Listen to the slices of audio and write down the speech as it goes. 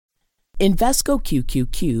Invesco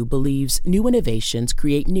QQQ believes new innovations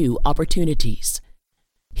create new opportunities.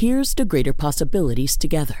 Here's to greater possibilities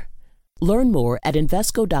together. Learn more at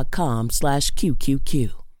Invesco.com/QQQ.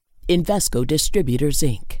 Invesco Distributors,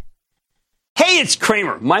 Inc. Hey, it's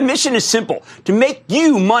Kramer. My mission is simple, to make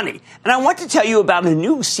you money. And I want to tell you about a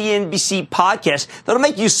new CNBC podcast that'll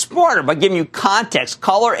make you smarter by giving you context,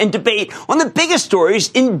 color, and debate on the biggest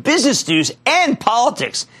stories in business news and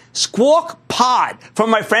politics. Squawk Pod from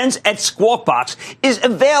my friends at Squawk Box is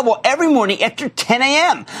available every morning after 10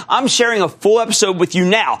 a.m. I'm sharing a full episode with you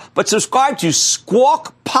now, but subscribe to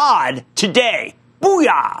Squawk Pod today.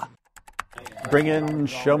 Booyah! Bring in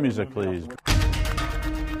show music, please.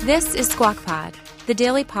 This is Squawk Pod, the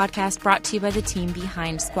daily podcast brought to you by the team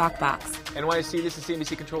behind Squawk Box. NYC, this is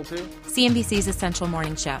CNBC Control 2. CNBC's essential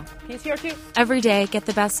morning show. KCR2. Every day, get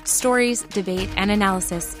the best stories, debate, and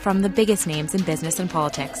analysis from the biggest names in business and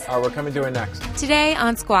politics. All right, we're coming to it next. Today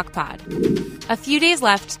on Squawk Pod, a few days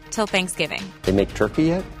left till Thanksgiving. They make turkey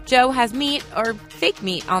yet? Joe has meat, or fake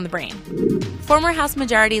meat, on the brain. Former House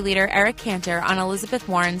Majority Leader Eric Cantor on Elizabeth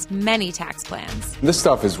Warren's many tax plans. This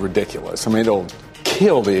stuff is ridiculous. I mean, it'll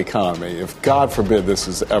kill the economy if, God forbid, this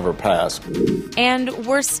is ever passed. And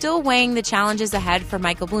we're still weighing the challenges ahead for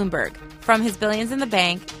Michael Bloomberg. From his billions in the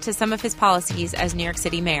bank to some of his policies as New York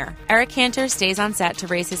City mayor, Eric Cantor stays on set to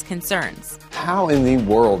raise his concerns. How in the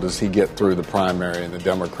world does he get through the primary and the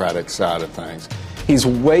Democratic side of things? He's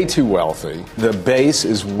way too wealthy. The base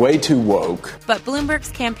is way too woke. But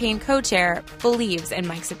Bloomberg's campaign co-chair believes in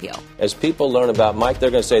Mike's appeal. As people learn about Mike,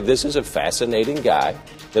 they're going to say, this is a fascinating guy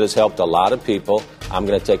that has helped a lot of people. I'm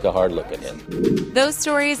going to take a hard look at him. Those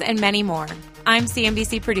stories and many more. I'm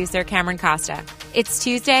CNBC producer Cameron Costa. It's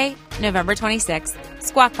Tuesday, November 26th.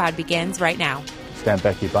 Squawk Pod begins right now. Stand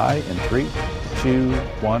Becky by in 3, 2,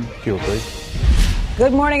 1. Cue, please.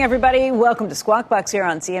 Good morning, everybody. Welcome to Squawk Box here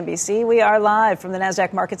on CNBC. We are live from the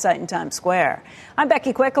NASDAQ market site in Times Square. I'm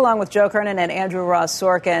Becky Quick, along with Joe Kernan and Andrew Ross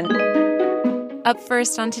Sorkin. Up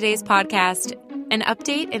first on today's podcast, an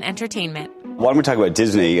update in entertainment. Why don't we talk about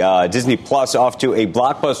Disney? Disney Plus off to a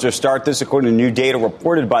blockbuster start. This according to new data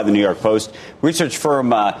reported by the New York Post. Research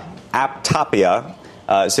firm Aptopia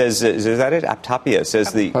says, is that it? Aptopia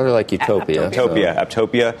says Probably like Utopia.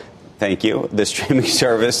 Aptopia. Thank you. The streaming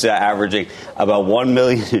service averaging about 1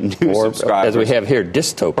 million new subscribers. As we have here,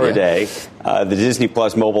 dystopia. Per day. The Disney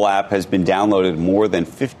Plus mobile app has been downloaded more than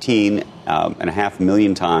 15.5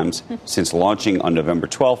 million times since launching on November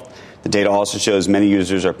 12th. The data also shows many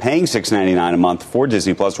users are paying $6.99 a month for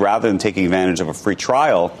Disney Plus rather than taking advantage of a free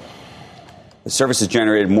trial. The service has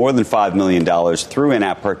generated more than $5 million through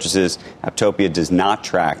in-app purchases. Aptopia does not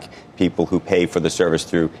track people who pay for the service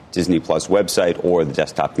through Disney Plus website or the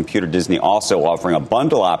desktop computer. Disney also offering a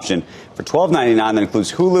bundle option for $12.99 that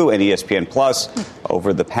includes Hulu and ESPN Plus.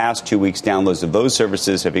 Over the past 2 weeks, downloads of those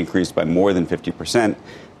services have increased by more than 50%.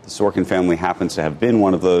 The Sorkin family happens to have been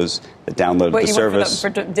one of those that downloaded the service. For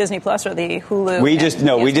Disney Plus or the Hulu? We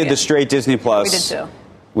did the straight Disney Plus. We did too.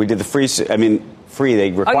 We did the free. Free. They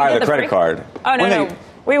require the credit card. Oh no.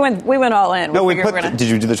 We went all in. No, did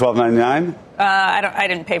you do the $12.99? I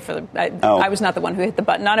didn't pay for the. I was not the one who hit the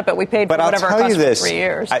button on it, but we paid for whatever it cost for 3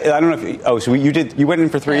 years. I don't know if. So you did. You went in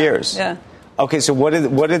for 3 years. Yeah. Okay. So what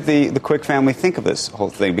did the Quick family think of this whole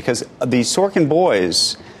thing? Because the Sorkin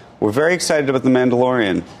boys were very excited about The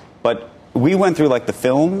Mandalorian, but we went through like the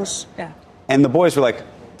films. Yeah. And the boys were like,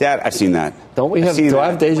 Dad, I've seen that. Do I have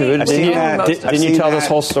deja vu? Didn't you tell this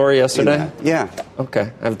whole story yesterday? Yeah.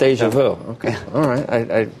 Okay. I have deja vu. Okay. Yeah. All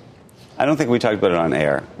right. I don't think we talked about it on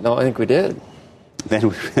air. No, I think we did.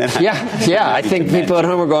 Then I think people at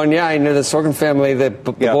home are going, I know the Sorkin family, the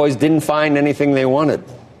boys didn't find anything they wanted.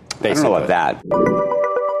 Basically. I don't know about that.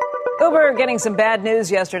 Uber getting some bad news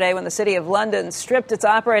yesterday when the City of London stripped its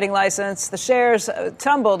operating license. The shares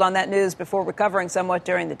tumbled on that news before recovering somewhat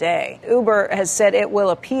during the day. Uber has said it will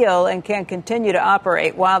appeal and can continue to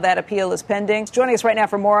operate while that appeal is pending. Joining us right now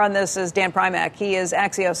for more on this is Dan Primack. He is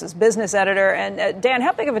Axios' business editor. And Dan,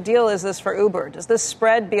 how big of a deal is this for Uber? Does this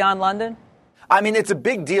spread beyond London? I mean, it's a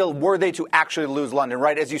big deal were they to actually lose London,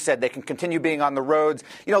 right? As you said, they can continue being on the roads.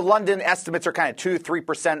 You know, London estimates are kind of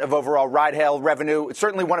 2-3% of overall ride-hail revenue. It's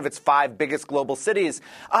certainly one of its 5 biggest global cities.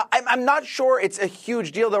 I'm not sure it's a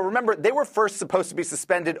huge deal, though. Remember, they were first supposed to be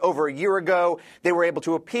suspended over a year ago. They were able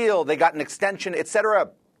to appeal. They got an extension, et cetera.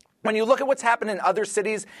 When you look at what's happened in other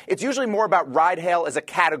cities, it's usually more about ride hail as a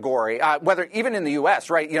category, whether even in the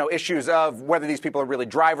U.S., right? You know, issues of whether these people are really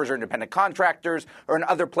drivers or independent contractors or in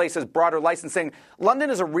other places, broader licensing.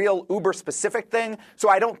 London is a real Uber-specific thing, so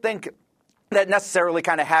I don't think that necessarily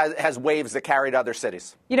kind of has waves that carry to other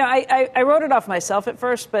cities. You know, I wrote it off myself at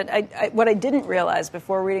first, but what I didn't realize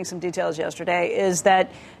before reading some details yesterday is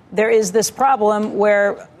that there is this problem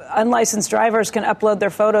where unlicensed drivers can upload their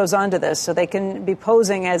photos onto this, so they can be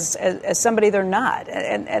posing as somebody they're not.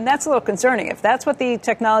 And that's a little concerning. If that's what the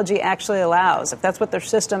technology actually allows, if that's what their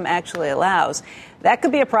system actually allows, that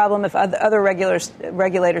could be a problem if other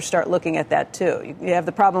regulators start looking at that, too. You have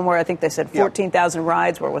the problem where I think they said 14,000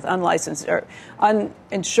 rides were with unlicensed or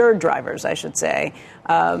uninsured drivers, I should say,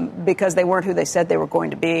 because they weren't who they said they were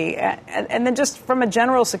going to be. And then just from a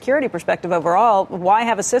general security perspective overall, why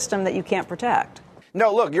have a system that you can't protect?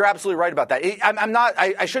 No, look, you're absolutely right about that.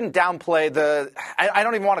 I shouldn't downplay I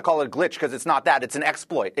don't even want to call it a glitch because it's not that. It's an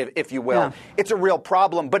exploit, if you will. Yeah. It's a real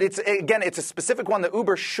problem, but it's a specific one that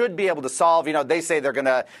Uber should be able to solve. You know, they say they're going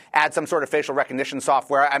to add some sort of facial recognition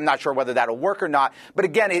software. I'm not sure whether that'll work or not. But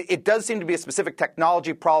again, it does seem to be a specific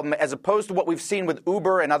technology problem as opposed to what we've seen with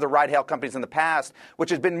Uber and other ride-hail companies in the past,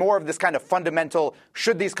 which has been more of this kind of fundamental,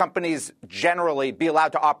 should these companies generally be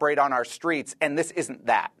allowed to operate on our streets? And this isn't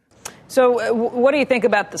that. So what do you think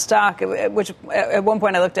about the stock, which at one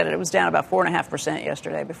point I looked at it, it was down about 4.5%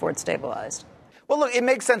 yesterday before it stabilized? Well, look, it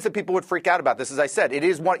makes sense that people would freak out about this. As I said, it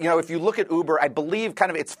is one, if you look at Uber, I believe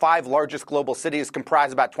kind of its 5 largest global cities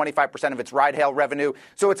comprise about 25% of its ride-hail revenue.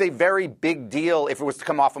 So it's a very big deal if it was to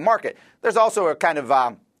come off a market. There's also a kind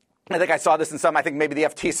of I think I saw this in I think maybe the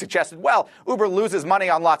FT suggested, well, Uber loses money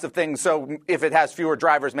on lots of things, so if it has fewer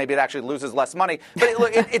drivers, maybe it actually loses less money. But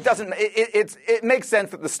it doesn't. It makes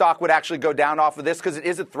sense that the stock would actually go down off of this because it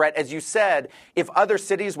is a threat. As you said, if other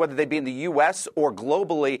cities, whether they be in the U.S. or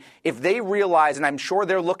globally, if they realize, and I'm sure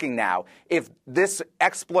they're looking now, if this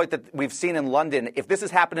exploit that we've seen in London, if this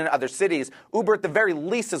has happened in other cities, Uber at the very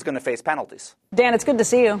least is going to face penalties. Dan, it's good to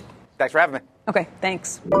see you. Thanks for having me. Okay,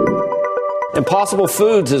 thanks. Impossible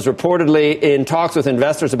Foods is reportedly in talks with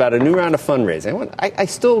investors about a new round of fundraising. I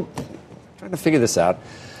still trying to figure this out.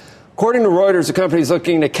 According to Reuters, the company is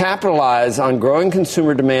looking to capitalize on growing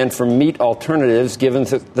consumer demand for meat alternatives, given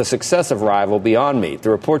the success of rival Beyond Meat. The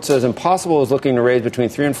report says Impossible is looking to raise between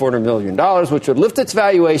 $300 and $400 million, which would lift its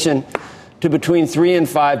valuation to between $3 and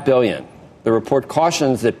 $5 billion. The report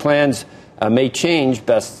cautions that plans may change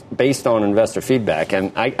based on investor feedback.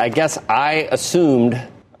 And I guess I assumed,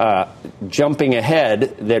 jumping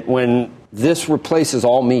ahead, that when this replaces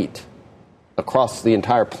all meat across the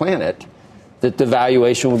entire planet, that the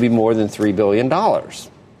valuation would be more than $3 billion. And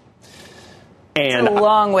it's a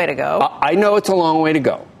long way to go. I know it's a long way to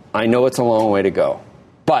go.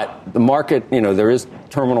 But the market, there is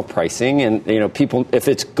terminal pricing, and, people, if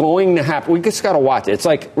it's going to happen, we just got to watch it. It's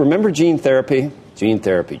like, remember gene therapy?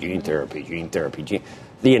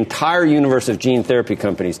 The entire universe of gene therapy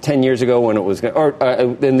companies 10 years ago when it was,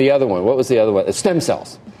 then the other one, what was the other one? Stem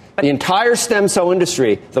cells. The entire stem cell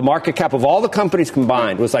industry, the market cap of all the companies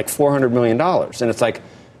combined was like $400 million. And it's like,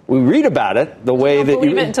 we read about it the way that you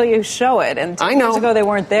believe it until you show it. And 2 years ago, they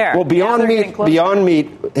weren't there. Well, Beyond Meat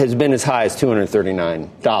has been as high as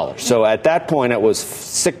 $239. So at that point, it was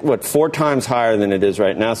 4 times higher than it is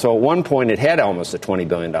right now. So at one point, it had almost a $20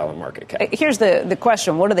 billion market cap. Here's the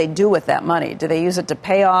question. What do they do with that money? Do they use it to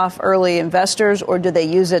pay off early investors, or do they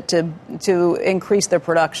use it to increase their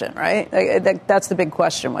production, right? That's the big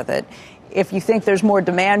question with it. If you think there's more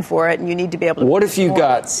demand for it and you need to be able to what if you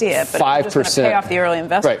got see it, 5% pay off the early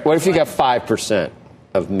investment? Right. What if you got 5%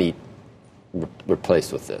 of meat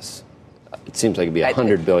replaced with this? It seems like it'd be a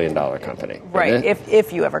 $100 billion company. Right.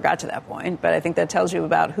 If you ever got to that point. But I think that tells you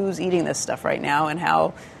about who's eating this stuff right now and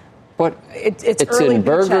how. But it's early in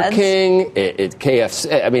Burger King, it's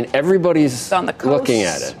KFC. I mean, everybody's on the coast. Looking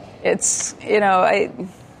at it. It's,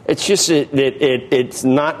 It's just it's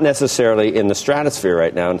not necessarily in the stratosphere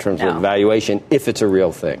right now in terms of valuation, if it's a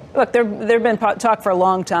real thing. Look, there have been talk for a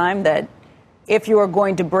long time that if you are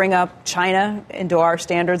going to bring up China into our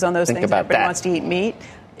standards on those things, everybody wants to eat meat,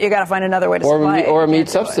 you got to find another way to supply it. Or a meat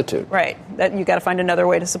substitute. Right. That you got to find another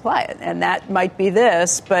way to supply it. And that might be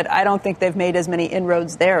this, but I don't think they've made as many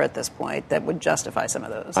inroads there at this point that would justify some of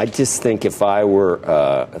those. I just think if I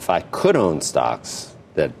could own stocks,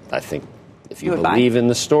 that I think if you believe in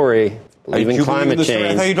the story, believe in climate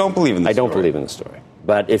change. I don't believe in the story. I don't believe in the story.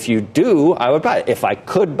 But if you do, I would buy it. If I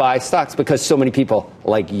could buy stocks, because so many people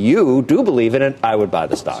like you do believe in it, I would buy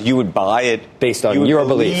the stock. So you would buy it based on your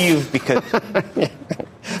belief. Because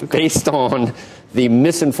based on the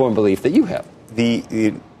misinformed belief that you have.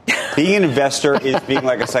 Being an investor is being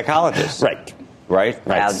like a psychologist. Right.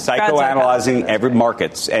 Psychoanalyzing every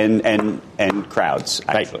markets and crowds,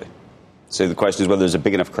 actually. Right. So the question is whether there's a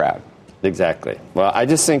big enough crowd. Exactly. Well, I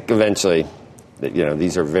just think eventually that,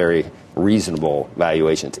 these are very reasonable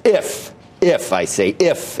valuations if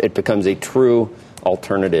if it becomes a true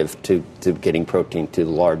alternative to getting protein to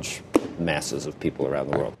large masses of people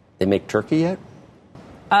around the world. They make turkey yet?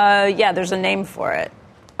 Yeah, there's a name for it.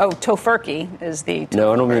 Oh, tofurkey is the tofu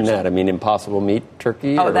No, I don't mean version. that. I mean Impossible Meat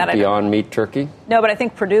turkey Oh, or that I Beyond Meat turkey. No, but I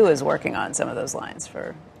think Purdue is working on some of those lines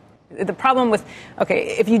for... The problem with,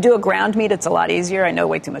 if you do a ground meat, it's a lot easier. I know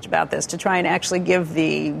way too much about this. To try and actually give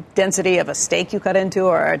the density of a steak you cut into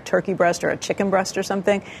or a turkey breast or a chicken breast or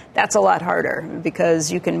something, that's a lot harder because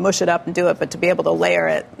you can mush it up and do it, but to be able to layer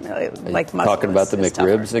it like muscle Talking about the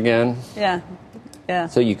McRibs tougher. again? Yeah.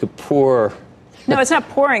 So you could pour... No, it's not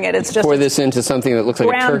pouring it. It's just pour this into something that looks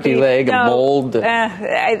like a turkey leg, a mold.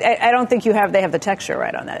 I don't think they have the texture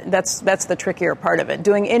right on that. That's the trickier part of it.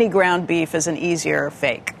 Doing any ground beef is an easier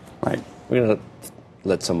fake. Right. We're going to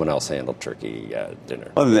let someone else handle turkey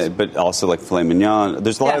dinner. Well, but also like filet mignon.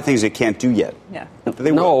 There's a lot of things they can't do yet. Yeah.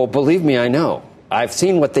 No, believe me, I know. I've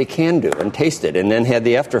seen what they can do and tasted and then had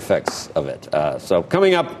the after effects of it. So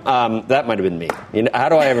coming up, that might have been me. How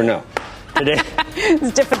do I ever know? Today,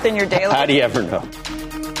 it's different than your daily. How do you ever know?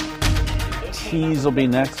 Cheese will be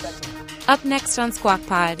next. Up next on Squawk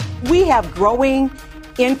Pod. We have growing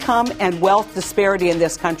income and wealth disparity in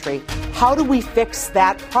this country. How do we fix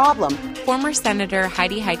that problem? Former Senator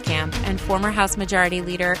Heidi Heitkamp and former House Majority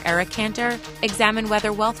Leader Eric Cantor examine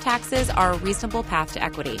whether wealth taxes are a reasonable path to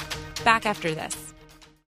equity. Back after this.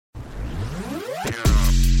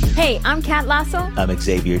 Hey, I'm Kat Lasso. I'm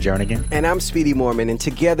Xavier Jernigan. And I'm Speedy Mormon. And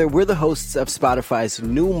together, we're the hosts of Spotify's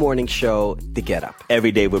new morning show, The Get Up.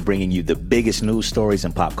 Every day, we're bringing you the biggest news stories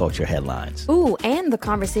and pop culture headlines. Ooh, and the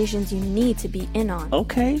conversations you need to be in on.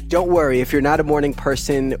 Okay. Don't worry. If you're not a morning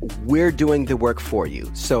person, we're doing the work for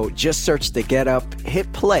you. So just search The Get Up,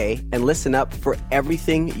 hit play, and listen up for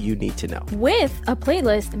everything you need to know. With a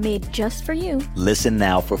playlist made just for you. Listen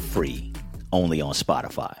now for free, only on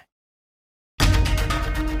Spotify.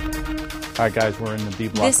 All right, guys, we're in the B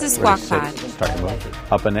block. This is Squawk Pod.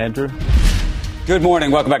 Up and Andrew. Good morning.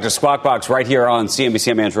 Welcome back to Squawk Box right here on CNBC.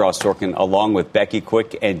 I'm Andrew Ross Sorkin, along with Becky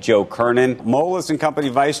Quick and Joe Kernan. Moelis & Company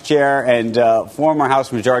Vice Chair and former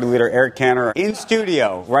House Majority Leader Eric Cantor in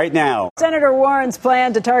studio right now. Senator Warren's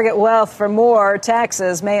plan to target wealth for more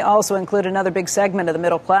taxes may also include another big segment of the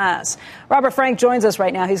middle class. Robert Frank joins us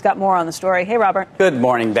right now. He's got more on the story. Hey, Robert. Good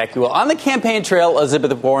morning, Becky. Well, on the campaign trail,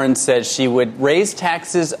 Elizabeth Warren says she would raise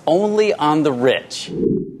taxes only on the rich.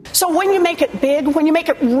 So when you make it big, when you make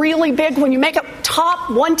it really big, when you make it top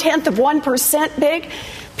 0.1% big,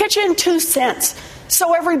 pitch in 2 cents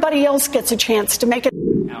so everybody else gets a chance to make it.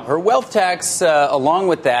 Now, her wealth tax, along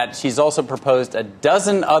with that, she's also proposed a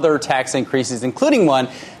dozen other tax increases, including one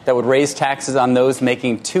that would raise taxes on those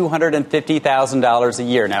making $250,000 a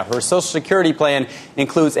year. Now, her Social Security plan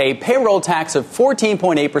includes a payroll tax of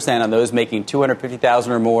 14.8% on those making $250,000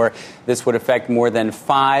 or more. This would affect more than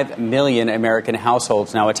 5 million American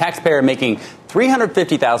households. Now, a taxpayer making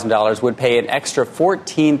 $350,000 would pay an extra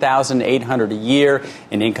 $14,800 a year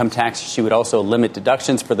in income tax. She would also limit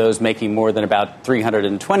deductions for those making more than about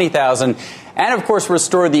 $320,000, and of course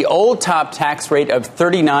restore the old top tax rate of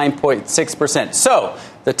 39.6%. So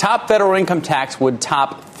the top federal income tax would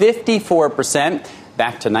top 54%.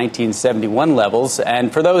 Back to 1971 levels.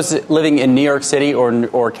 And for those living in New York City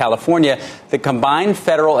or California, the combined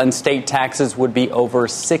federal and state taxes would be over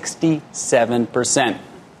 67%.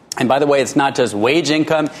 And by the way, it's not just wage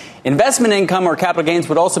income. Investment income or capital gains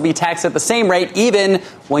would also be taxed at the same rate, even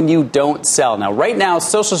when you don't sell. Now, right now,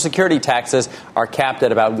 Social Security taxes are capped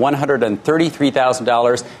at about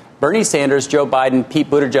 $133,000. Bernie Sanders, Joe Biden, Pete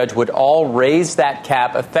Buttigieg would all raise that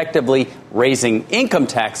cap, effectively raising income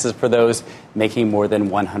taxes for those making more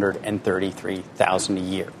than $133,000 a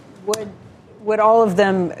year. Would all of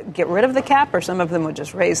them get rid of the cap, or some of them would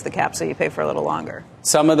just raise the cap so you pay for a little longer?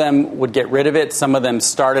 Some of them would get rid of it. Some of them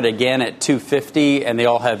started again at $250, and they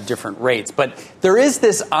all have different rates. But there is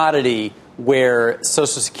this oddity where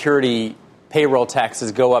Social Security payroll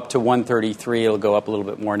taxes go up to $133. It'll go up a little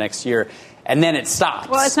bit more next year. And then it stops.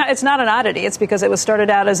 Well, it's not an oddity. It's because it was started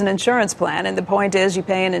out as an insurance plan. And the point is you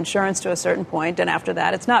pay an insurance to a certain point, and after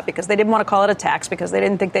that it's not, because they didn't want to call it a tax because they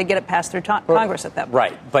didn't think they'd get it passed through Congress at that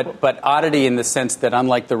point. Right. But oddity in the sense that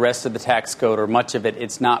unlike the rest of the tax code or much of it,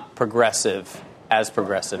 it's not progressive. As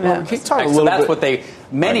progressive. Yeah. So that's what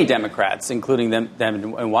many Democrats, including them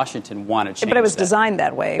in Washington, want to change. But it was designed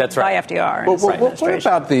that way by FDR. What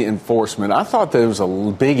about the enforcement? I thought there was a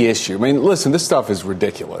big issue. I mean, listen, this stuff is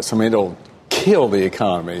ridiculous. I mean, it'll kill the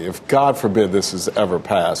economy if, God forbid, this is ever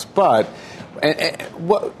passed. But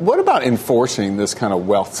what about enforcing this kind of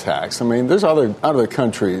wealth tax? I mean, there's other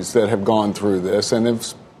countries that have gone through this and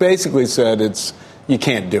have basically said you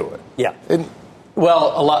can't do it. Yeah.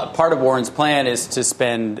 Well, part of Warren's plan is to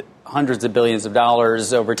spend hundreds of billions of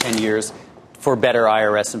dollars over 10 years for better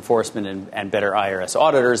IRS enforcement and better IRS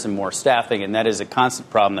auditors and more staffing. And that is a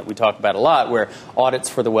constant problem that we talk about a lot, where audits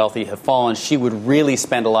for the wealthy have fallen. She would really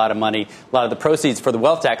spend a lot of money. A lot of the proceeds for the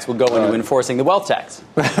wealth tax would go into enforcing the wealth tax.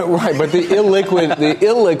 Right, but the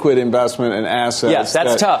illiquid investment in assets. Yes,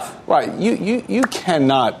 that's tough. Right, you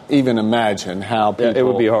cannot even imagine how people. Yeah, it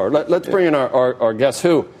would be hard. Let's bring in our guest,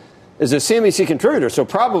 who is a CNBC contributor, so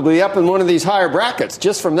probably up in one of these higher brackets.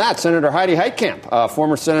 Just from that, Senator Heidi Heitkamp,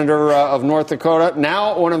 former senator of North Dakota,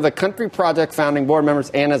 now one of the Country Project founding board members,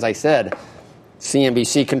 and as I said,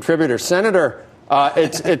 CNBC contributor. Senator,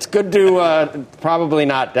 it's good to probably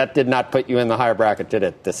not. That did not put you in the higher bracket, did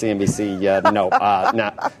it? The CNBC, no, that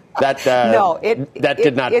no, that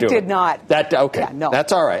did not do it. It did not. That okay, yeah, no.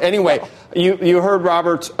 That's all right. Anyway, no. you heard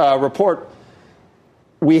Robert's report.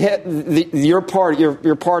 Your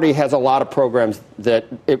party has a lot of programs that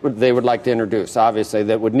they would like to introduce, obviously,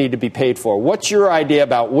 that would need to be paid for. What's your idea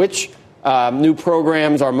about which new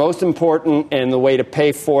programs are most important and the way to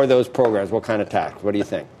pay for those programs? What kind of tax? What do you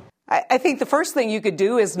think? I think the first thing you could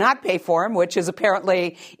do is not pay for them, which is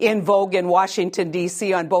apparently in vogue in Washington,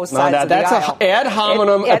 D.C. on both sides of the aisle. That's an ad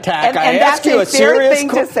hominem attack. I ask you a serious thing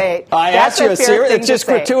to say. I ask you a serious. It's just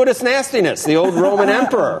gratuitous nastiness. The old Roman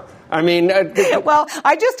emperor. I mean, well,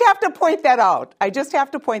 I just have to point that out.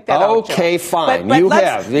 Okay, fine.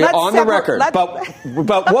 You're on the record.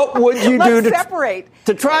 But what would you do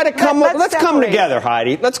to try to come up? Let's come together,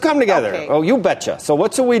 Heidi. Let's come together. Okay. Oh, you betcha. So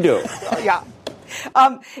what should we do? Yeah.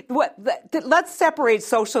 Let's separate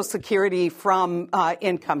Social Security from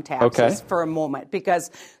income taxes for a moment,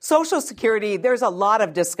 because Social Security, there's a lot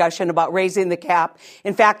of discussion about raising the cap.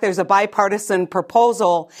 In fact, there's a bipartisan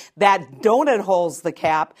proposal that donut holes the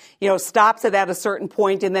cap, stops it at a certain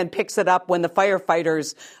point and then picks it up when the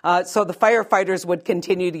firefighters, so the firefighters would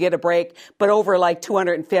continue to get a break, but over like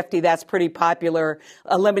 250, that's pretty popular,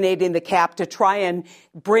 eliminating the cap to try and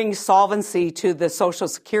bring solvency to the Social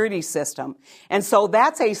Security system. And so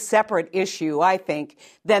that's a separate issue, I think,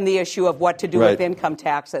 than the issue of what to do with income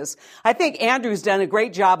taxes. I think Andrew's done a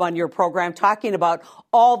great job on your program talking about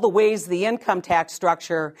all the ways the income tax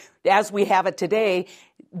structure, as we have it today,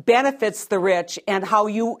 benefits the rich, and how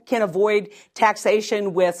you can avoid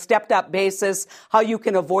taxation with stepped-up basis, how you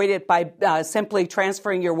can avoid it by simply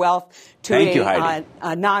transferring your wealth to a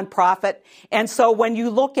nonprofit. And so when you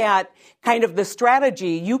look at kind of the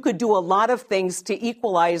strategy, you could do a lot of things to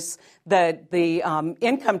equalize the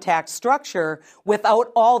income tax structure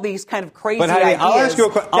without all these kind of crazy ideas. I'll ask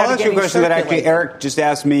you a question that actually Eric just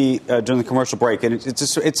asked me during the commercial break, and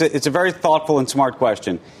it's a very thoughtful and smart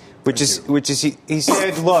question. Which is he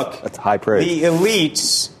said, look, that's high praise. The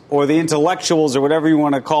elites or the intellectuals or whatever you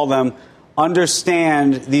want to call them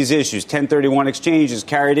understand these issues, 1031 exchanges,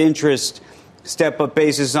 carried interest, step-up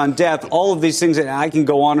basis on death, all of these things, and I can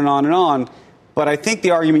go on and on and on. But I think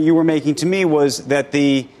the argument you were making to me was that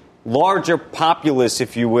the larger populace,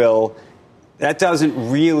 if you will, that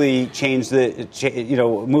doesn't really change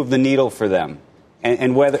move the needle for them,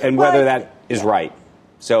 and whether that is right.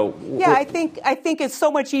 So yeah, I think it's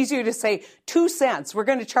so much easier to say 2 cents. We're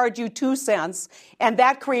going to charge you 2 cents, and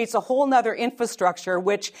that creates a whole nother infrastructure.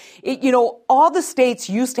 Which all the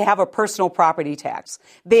states used to have a personal property tax.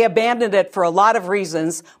 They abandoned it for a lot of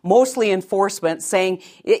reasons, mostly enforcement, saying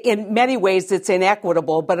in many ways it's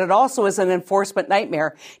inequitable, but it also is an enforcement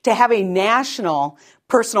nightmare. To have a national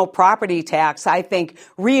personal property tax, I think,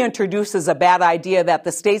 reintroduces a bad idea that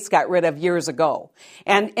the states got rid of years ago,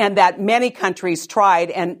 and that many countries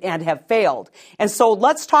tried and have failed. And so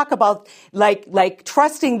let's talk about like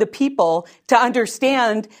trusting the people to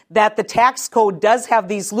understand that the tax code does have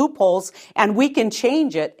these loopholes and we can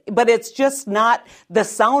change it, but it's just not the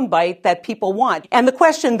soundbite that people want. And the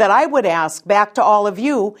question that I would ask back to all of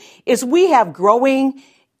you is, we have growing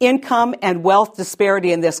income and wealth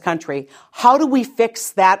disparity in this country. How do we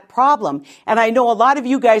fix that problem? And I know a lot of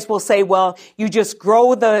you guys will say, well, you just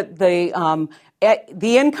grow the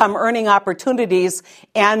income earning opportunities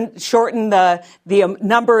and shorten the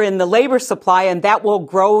number in the labor supply, and that will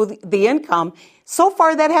grow the income. So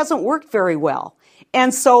far, that hasn't worked very well.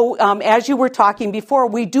 And so, as you were talking before,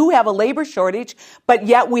 we do have a labor shortage, but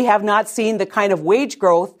yet we have not seen the kind of wage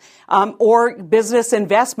growth or business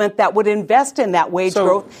investment that would invest in that wage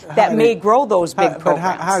growth that may grow those big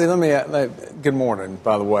programs. But Heidi, let me. Good morning,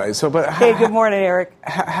 by the way. Hey, good morning, Eric.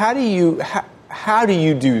 How do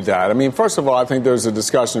you do that? I mean, first of all, I think there's a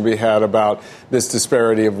discussion to be had about this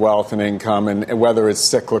disparity of wealth and income and whether it's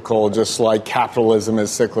cyclical, just like capitalism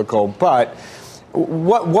is cyclical. But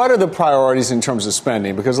What are the priorities in terms of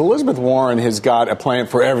spending? Because Elizabeth Warren has got a plan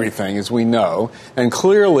for everything, as we know. And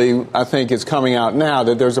clearly, I think it's coming out now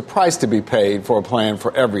that there's a price to be paid for a plan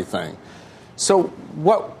for everything. So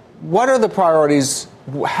what are the priorities?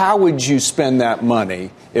 How would you spend that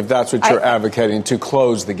money if that's what you're advocating to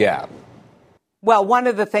close the gap? Well, one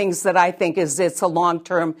of the things that I think is it's a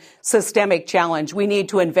long-term systemic challenge. We need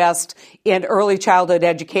to invest in early childhood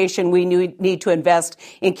education. We need to invest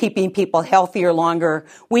in keeping people healthier longer.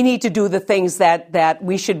 We need to do the things that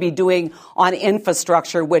we should be doing on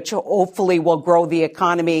infrastructure, which hopefully will grow the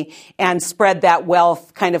economy and spread that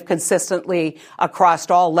wealth kind of consistently across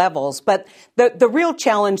all levels. But the real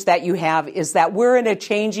challenge that you have is that we're in a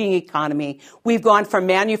changing economy. We've gone from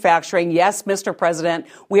manufacturing. Yes, Mr. President,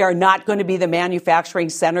 we are not going to be the manufacturing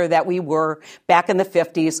center that we were back in the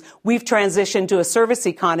 50s. We've transitioned to a service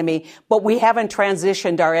economy, but we haven't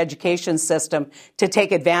transitioned our education system to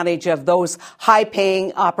take advantage of those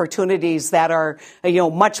high-paying opportunities that are,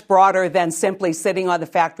 much broader than simply sitting on the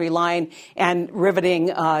factory line and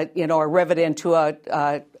riveting, or rivet into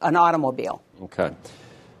an automobile. Okay.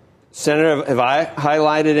 Senator, have I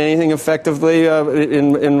highlighted anything effectively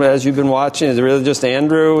as you've been watching? Is it really just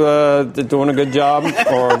Andrew doing a good job?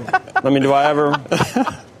 Or, do I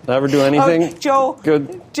ever do anything? Oh, Joe,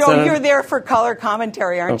 good. Joe, Senator? you're there for color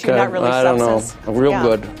commentary, aren't you? Not really I substance. don't know. Real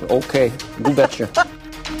good. Okay. You betcha.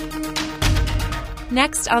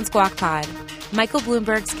 Next on Squawk Pod, Michael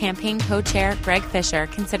Bloomberg's campaign co-chair, Greg Fisher,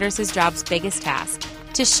 considers his job's biggest task: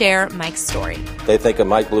 to share Mike's story. They think of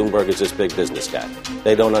Mike Bloomberg as this big business guy.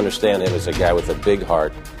 They don't understand him as a guy with a big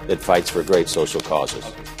heart that fights for great social causes.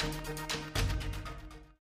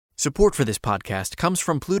 Support for this podcast comes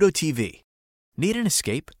from Pluto TV. Need an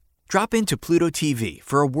escape? Drop into Pluto TV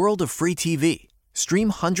for a world of free TV. Stream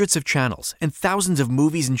hundreds of channels and thousands of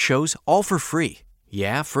movies and shows all for free.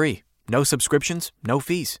 Yeah, free. No subscriptions, no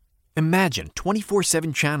fees. Imagine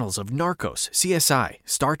 24/7 channels of Narcos, CSI,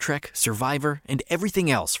 Star Trek, Survivor, and everything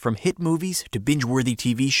else from hit movies to binge-worthy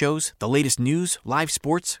TV shows, the latest news, live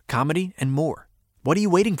sports, comedy, and more. What are you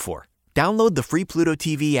waiting for? Download the free Pluto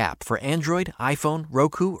TV app for Android, iPhone,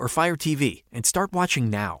 Roku, or Fire TV and start watching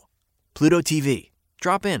now. Pluto TV.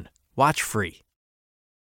 Drop in. Watch free.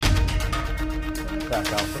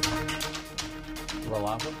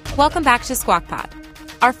 Welcome back to Squawk Pod.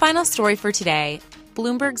 Our final story for today: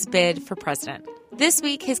 Bloomberg's bid for president. This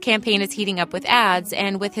week, his campaign is heating up with ads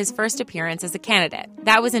and with his first appearance as a candidate.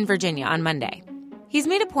 That was in Virginia on Monday. He's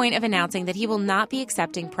made a point of announcing that he will not be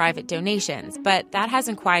accepting private donations, but that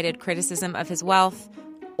hasn't quieted criticism of his wealth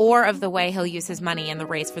or of the way he'll use his money in the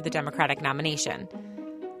race for the Democratic nomination.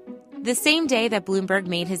 The same day that Bloomberg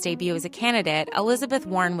made his debut as a candidate, Elizabeth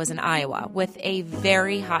Warren was in Iowa with a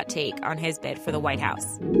very hot take on his bid for the White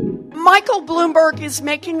House. Michael Bloomberg is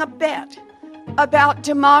making a bet about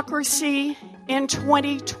democracy in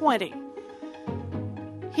 2020.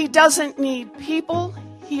 He doesn't need people.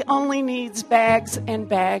 He only needs bags and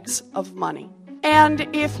bags of money. And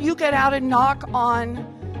if you get out and knock on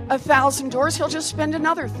 1,000 doors, he'll just spend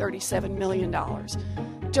another $37 million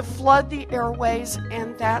to flood the airways,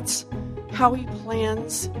 and that's how he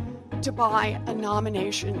plans to buy a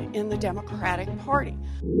nomination in the Democratic Party.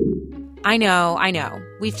 I know.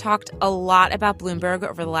 We've talked a lot about Bloomberg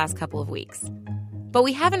over the last couple of weeks. But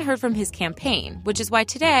we haven't heard from his campaign, which is why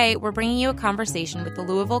today we're bringing you a conversation with the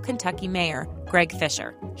Louisville, Kentucky mayor, Greg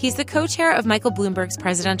Fisher. He's the co-chair of Michael Bloomberg's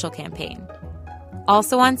presidential campaign.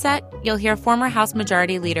 Also on set, you'll hear former House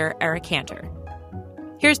Majority Leader Eric Cantor.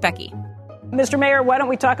 Here's Becky. Mr. Mayor, why don't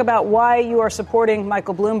we talk about why you are supporting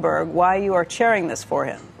Michael Bloomberg, why you are chairing this for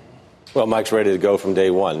him? Well, Mike's ready to go from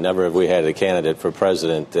day one. Never have we had a candidate for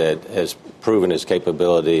president that has proven his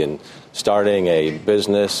capability in starting a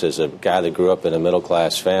business as a guy that grew up in a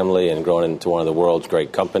middle-class family and grown into one of the world's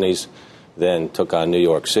great companies, then took on New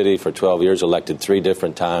York City for 12 years, elected 3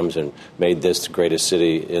 different times, and made this the greatest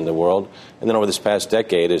city in the world. And then over this past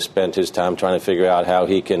decade has spent his time trying to figure out how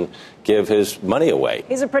he can give his money away.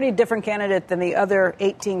 He's a pretty different candidate than the other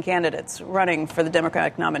 18 candidates running for the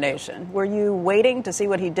Democratic nomination. Were you waiting to see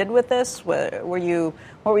what he did with this? What were you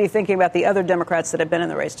thinking about the other Democrats that have been in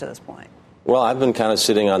the race to this point? Well, I've been kind of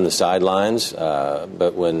sitting on the sidelines,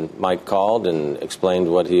 but when Mike called and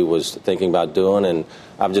explained what he was thinking about doing, and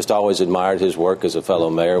I've just always admired his work as a fellow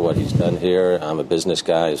mayor, what he's done here. I'm a business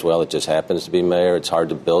guy as well. It just happens to be mayor. It's hard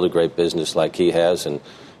to build a great business like he has and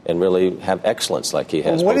really have excellence like he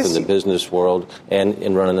has, both in the business world and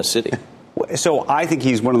in running a city. So I think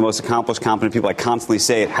he's one of the most accomplished, competent people. I constantly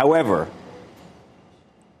say it. However,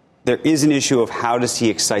 there is an issue of how does he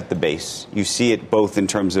excite the base. You see it both in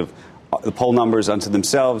terms of the poll numbers unto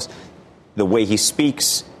themselves, the way he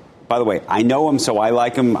speaks, by the way, I know him, so I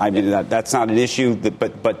like him. I mean, that's not an issue.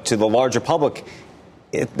 But to the larger public,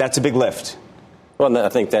 that's a big lift. Well, I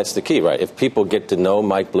think that's the key, right? If people get to know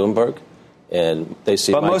Mike Bloomberg and they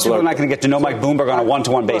see But most people are not going to get to know Mike Bloomberg on a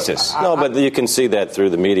one-to-one basis. No, but you can see that through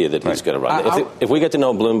the media that he's going to run. If we get to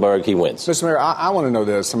know Bloomberg, he wins. Mr. Mayor, I want to know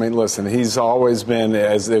this. I mean, listen, he's always been,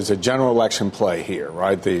 as there's a general election play here,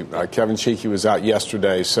 right? Kevin Sheehy was out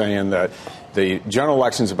yesterday saying that the general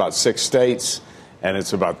election is about 6 states, and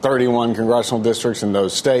it's about 31 congressional districts in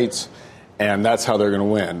those states, and that's how they're going to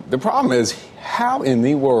win. The problem is, how in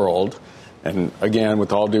the world, and again,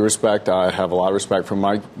 with all due respect, I have a lot of respect for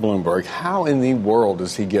Mike Bloomberg, how in the world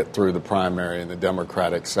does he get through the primary and the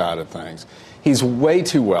Democratic side of things? He's way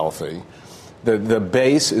too wealthy. The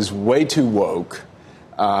base is way too woke.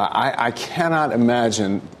 I cannot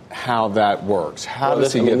imagine how that works. How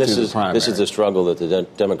does he get through the primary? This is the struggle that the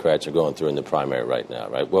Democrats are going through in the primary right now,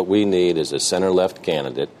 right? What we need is a center-left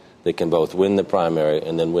candidate that can both win the primary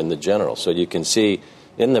and then win the general. So you can see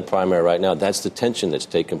in the primary right now, that's the tension that's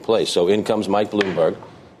taking place. So in comes Mike Bloomberg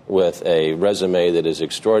with a resume that is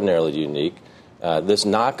extraordinarily unique. This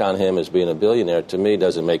knock on him as being a billionaire, to me,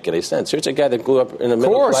 doesn't make any sense. Here's a guy that grew up in a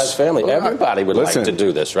middle-class family. Everybody would like to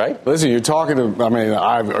do this, right? Listen, you're talking to, I mean,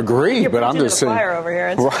 I agree, but I'm just saying. Fire over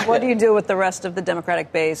here. Right. What do you do with the rest of the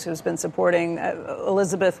Democratic base who's been supporting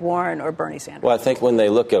Elizabeth Warren or Bernie Sanders? Well, I think when they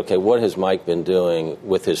look at, okay, what has Mike been doing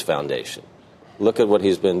with his foundation? Look at what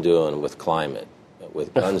he's been doing with climate,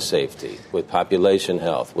 with gun safety, with population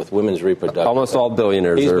health, with women's reproductive. Almost all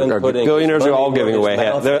billionaires are all giving away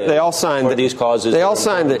half. They all signed these causes. They all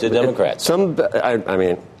signed to Democrats. I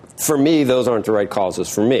mean, for me, those aren't the right causes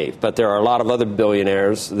for me. But there are a lot of other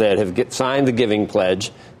billionaires that have signed the Giving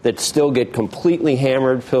Pledge that still get completely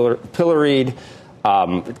hammered, pilloried,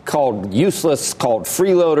 called useless, called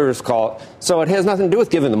freeloaders, so it has nothing to do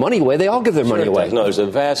with giving the money away. They all give their money away. No, there's a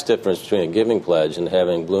vast difference between a Giving Pledge and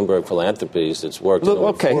having Bloomberg Philanthropies that's worked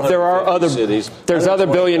in there are other cities. There's other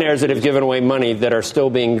billionaires that have given away money that are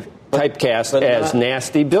still being typecast as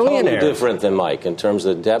nasty billionaires. Totally different than Mike in terms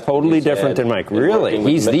of the depth. Totally different than Mike. Really,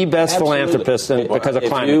 he's the best philanthropist because of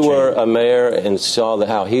climate change. If you were a mayor and saw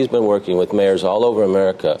how he's been working with mayors all over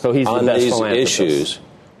America on these issues.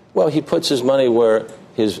 Well, he puts his money where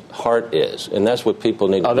his heart is, and that's what people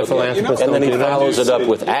need to look at. And then he follows it up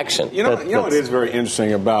with action. You know what is very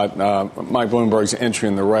interesting about Mike Bloomberg's entry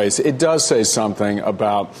in the race? It does say something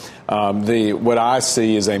about what I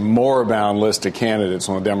see as a moribund list of candidates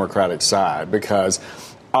on the Democratic side, because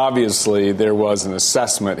obviously there was an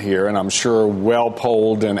assessment here, and I'm sure well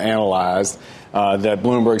polled and analyzed, that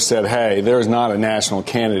Bloomberg said, hey, there's not a national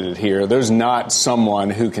candidate here. There's not someone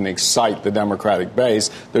who can excite the Democratic base.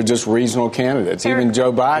 They're just regional candidates. Even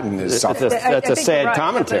Joe Biden is something. That's a sad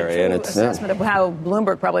commentary. And it's assessment of how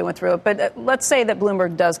Bloomberg probably went through it. But let's say that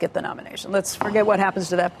Bloomberg does get the nomination. Let's forget what happens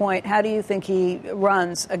to that point. How do you think he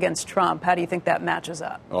runs against Trump? How do you think that matches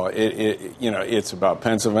up? Oh, it's about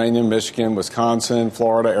Pennsylvania, Michigan, Wisconsin,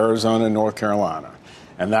 Florida, Arizona, North Carolina.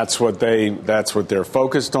 And that's what they're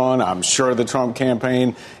focused on. I'm sure the Trump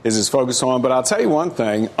campaign is as focused on. But I'll tell you one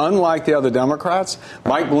thing. Unlike the other Democrats,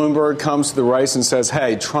 Mike Bloomberg comes to the race and says,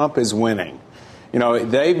 hey, Trump is winning. You know,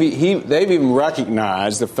 they've even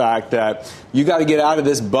recognized the fact that you got to get out of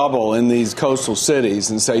this bubble in these coastal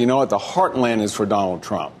cities and say, you know what, the heartland is for Donald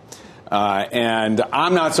Trump. And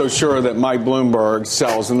I'm not so sure that Mike Bloomberg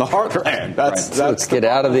sells in the heartland. Let's get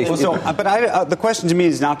out of the. But the question to me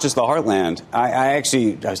is not just the heartland. I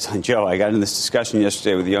was telling Joe, I got in this discussion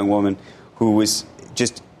yesterday with a young woman who was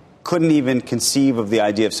just couldn't even conceive of the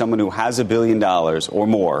idea of someone who has $1 billion or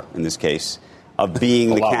more, in this case, of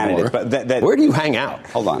being the candidate. But where do you hang out?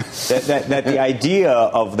 Hold on. that the idea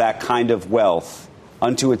of that kind of wealth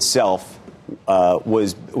unto itself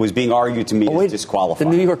was being argued to me as disqualified.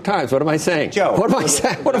 The New York Times. What am I saying? Joe. What am I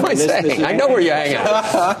saying? What am I saying? I know where you hang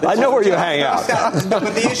out. I know where you hang out.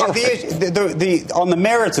 But the issue, on the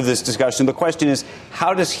merits of this discussion, the question is,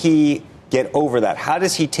 how does he get over that? How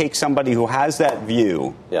does he take somebody who has that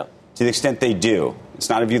view, to the extent they do? It's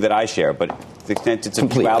not a view that I share, but to the extent it's a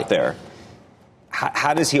view out there.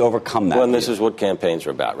 How does he overcome that? Well, and this is what campaigns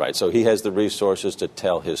are about, right? So he has the resources to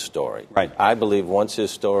tell his story. Right. I believe once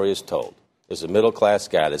his story is told, as a middle-class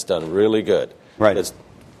guy that's done really good, that's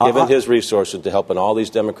given his resources to help in all these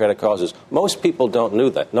Democratic causes. Most people don't know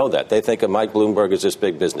that. They think of Mike Bloomberg as this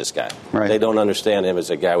big business guy. Right. They don't understand him as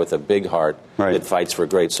a guy with a big heart that fights for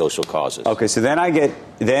great social causes. Okay, so then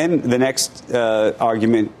then the next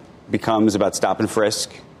argument becomes about stop and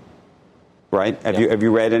frisk. right? Have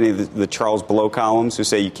you read any of the Charles Below columns who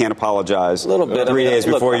say you can't apologize a little bit 3 days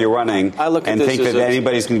before you're running I look at and this think that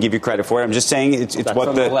anybody's going to give you credit for it? I'm just saying it's what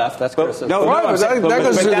from the left. That's criticism.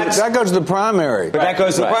 That goes to the primary. But that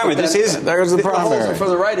goes to the primary. That goes to the primary. For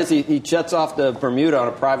the right is he jets off to Bermuda on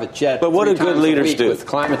a private jet. But what do good leaders do? With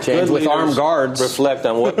climate change, with armed guards. Reflect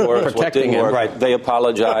on what works, what didn't work. Right. They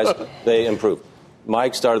apologize. They improve.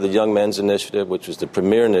 Mike started the Young Men's Initiative, which was the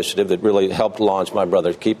premier initiative that really helped launch My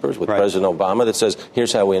Brother's Keepers with President Obama, that says,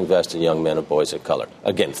 here's how we invest in young men and boys of color.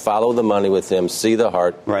 Again, follow the money with him, see the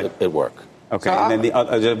heart, it work. Okay, and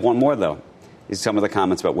then one more, though, is some of the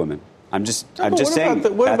comments about women. I'm just saying.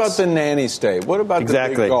 What about the nanny state? What about the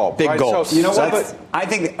big gulp? Big gulp. So, you know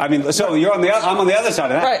what? So you're on I'm on the other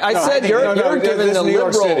side of that. Right, I said you're giving the New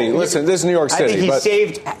York liberal. City. Listen, this is New York City. I think he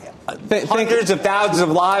saved hundreds of thousands of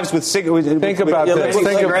lives with cigarettes. Think about this.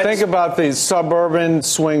 Think about the suburban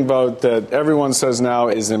swing vote that everyone says now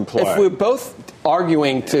is in play. If we're both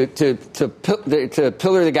arguing to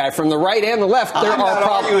pillar the guy from the right and the left, there are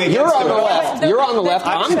problems. You're on the left. You're on the left.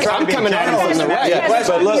 I'm coming at him from the right. Yeah,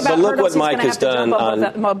 but look what Mike has done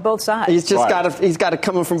on both sides. He's just got to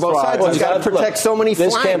come in from both sides. He's got to protect so many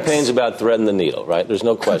flanks. This campaign's about threading the needle, right? There's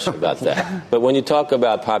no question about that. But when you talk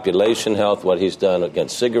about population health, what he's done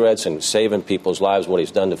against cigarettes and saving people's lives, what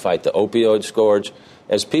he's done to fight the opioid scourge,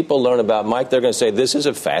 as people learn about Mike, they're going to say, this is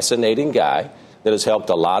a fascinating guy that has helped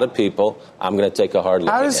a lot of people. I'm going to take a hard look.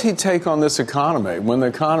 How does he take on this economy when the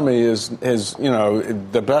economy is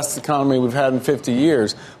the best economy we've had in 50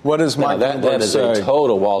 years? What does Mike that is say? A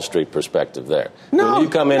total Wall Street perspective there. No, when you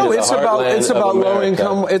come into it's the heartland it's about of low America,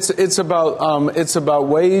 income. It's about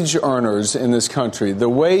wage earners in this country. The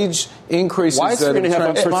wage increases. Why is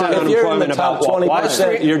 3.5% if you're in the top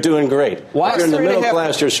 20%, you're doing great. If you're in the middle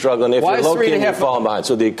class, you're struggling. If you're low-key, you're falling behind.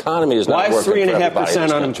 So the economy is not working for everybody. Why is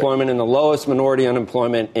 3.5% unemployment and the lowest minority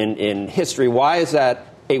unemployment in history? Why is that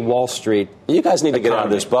a Wall Street? You guys need to get out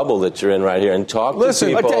of this bubble that you're in right here and talk to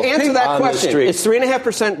people. But to answer that on question, the street. is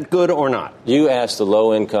 3.5% good or not? You asked the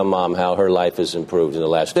low-income mom how her life has improved in the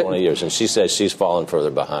last 20 years, and she says she's fallen further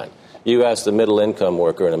behind. You ask the middle-income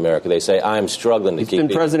worker in America, they say, I'm struggling to keep... He's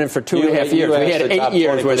been president for 2.5 years. We had 8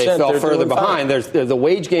 years where they fell further behind. The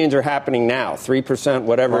wage gains are happening now, 3%,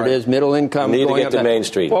 whatever it is, middle income. You need to get to Main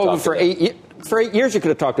Street. Well, for 8 years you could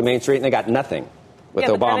have talked to Main Street and they got nothing. With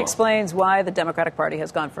Obama. But that explains why the Democratic Party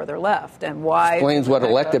has gone further left and why... Explains what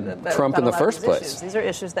elected Trump in the first place. These are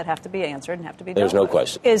issues that have to be answered and have to be There's dealt no with.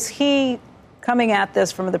 question. Is he coming at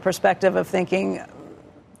this from the perspective of thinking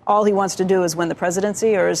all he wants to do is win the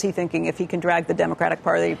presidency, or is he thinking if he can drag the Democratic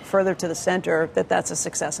Party further to the center, that that's a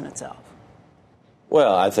success in itself?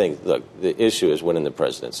 Well, I think, look, the issue is winning the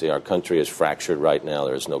presidency. Our country is fractured right now.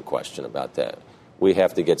 There is no question about that. We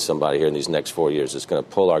have to get somebody here in these next 4 years that's going to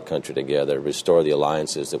pull our country together, restore the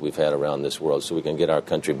alliances that we've had around this world so we can get our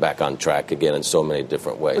country back on track again in so many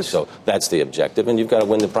different ways. So that's the objective. And you've got to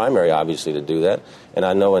win the primary, obviously, to do that. And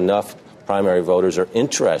I know enough primary voters are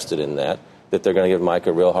interested in that they're going to give Mike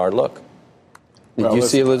a real hard look. Did you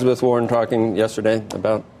see Elizabeth Warren talking yesterday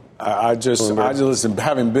about... I just listen,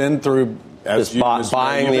 having been through... Just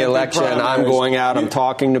buying the election. I'm going out. I'm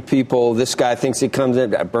talking to people. This guy thinks he comes in.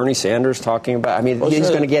 Bernie Sanders talking about. I mean, he's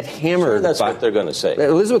going to get hammered. Sure, that's what they're going to say.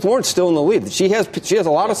 Elizabeth Warren's still in the lead. She has a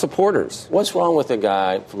lot of supporters. What's wrong with a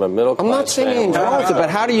guy from a middle class? I'm not saying anything's wrong with it, but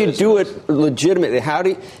how do you do it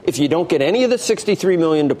legitimately? If you don't get any of the 63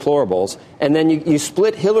 million deplorables, and then you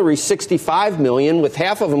split Hillary 65 million with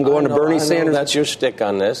half of them going to Bernie Sanders? That's your shtick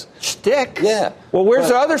on this. Shtick? Yeah. Well, where's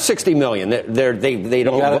the other 60 million? They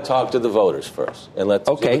don't. You got to talk to the voters first, and let.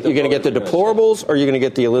 Okay, you're going to get the deplorables, or you're going to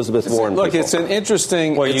get the Elizabeth Warren. Look, people? it's an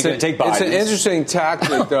interesting. Well, you can take Biden. It's an interesting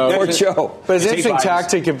tactic, though. Poor Joe. But it's an interesting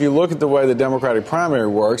tactic if you look at the way the Democratic primary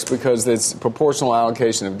works, because it's proportional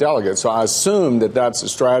allocation of delegates. So I assume that that's a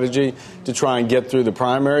strategy to try and get through the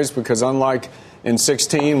primaries, because unlike in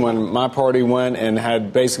 2016 when my party went and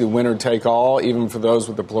had basically winner take all, even for those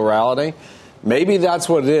with the plurality, maybe that's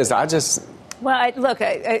what it is. Well,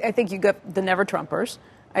 I think you got the never Trumpers.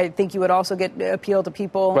 I think you would also get appeal to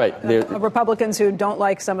people, Republicans who don't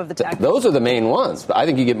like some of the tactics. Those are the main ones. I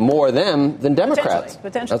think you get more of them than Democrats.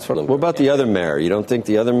 Potentially. What about the other mayor? You don't think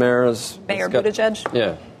the other mayor is... Mayor Buttigieg?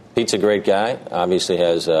 Yeah. Pete's a great guy. Obviously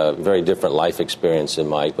has a very different life experience than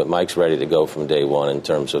Mike, but Mike's ready to go from day one in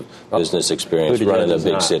terms of business experience, running a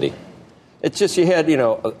big city. It's just you had,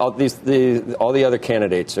 all the other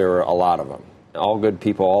candidates, there were a lot of them. All good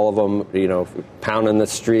people, all of them, pounding the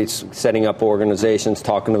streets, setting up organizations,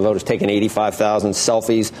 talking to voters, taking 85,000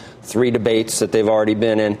 selfies, 3 debates that they've already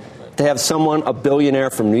been in. To have someone, a billionaire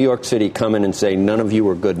from New York City, come in and say, none of you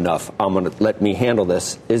are good enough, I'm going to let me handle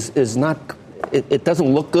this, is not... it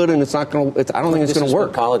doesn't look good, and it's not going to. I don't think it's going to work.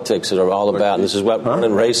 What politics are all about, and this is what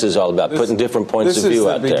running race is all about, putting different points of view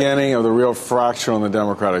out there. This is the beginning of the real fracture on the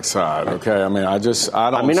Democratic side. Okay, I mean, I'm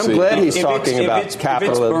glad he's talking about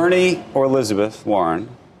capitalism. If it's Bernie or Elizabeth Warren,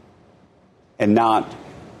 and not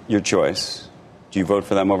your choice, do you vote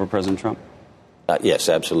for them over President Trump? Yes,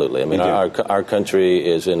 absolutely. I mean, our country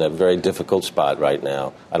is in a very difficult spot right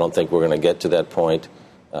now. I don't think we're going to get to that point.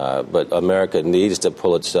 But America needs to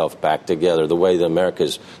pull itself back together. The way that America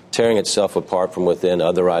is tearing itself apart from within,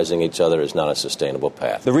 otherizing each other, is not a sustainable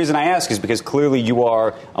path. The reason I ask is because clearly you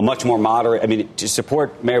are a much more moderate. I mean, to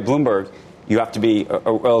support Mayor Bloomberg, you have to be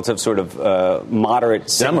a relative sort of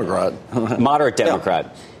moderate Democrat. Moderate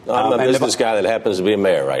Democrat. Yeah. I'm a business guy that happens to be a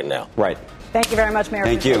mayor right now. Right. Thank you very much, Mayor.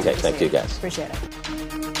 Thank you. Okay, thank you, guys. Appreciate it.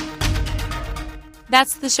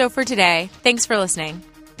 That's the show for today. Thanks for listening.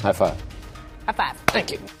 High five. High five.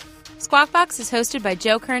 Thank you. Squawk Box is hosted by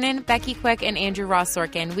Joe Kernan, Becky Quick, and Andrew Ross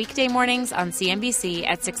Sorkin, weekday mornings on CNBC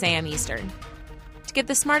at 6 a.m. Eastern. To get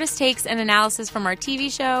the smartest takes and analysis from our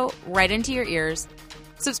TV show right into your ears,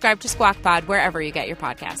 subscribe to Squawk Pod wherever you get your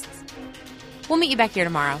podcasts. We'll meet you back here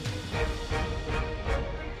tomorrow.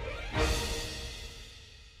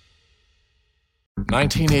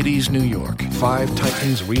 1980s New York. 5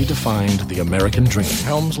 titans redefined the American dream.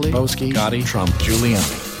 Helmsley, Boesky, Gotti, Trump,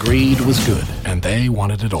 Giuliani. Greed was good, and they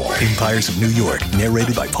wanted it all. Empires of New York,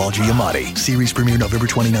 narrated by Paul Giamatti. Series premiere November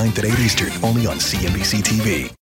 29th at 8 Eastern, only on CNBC TV.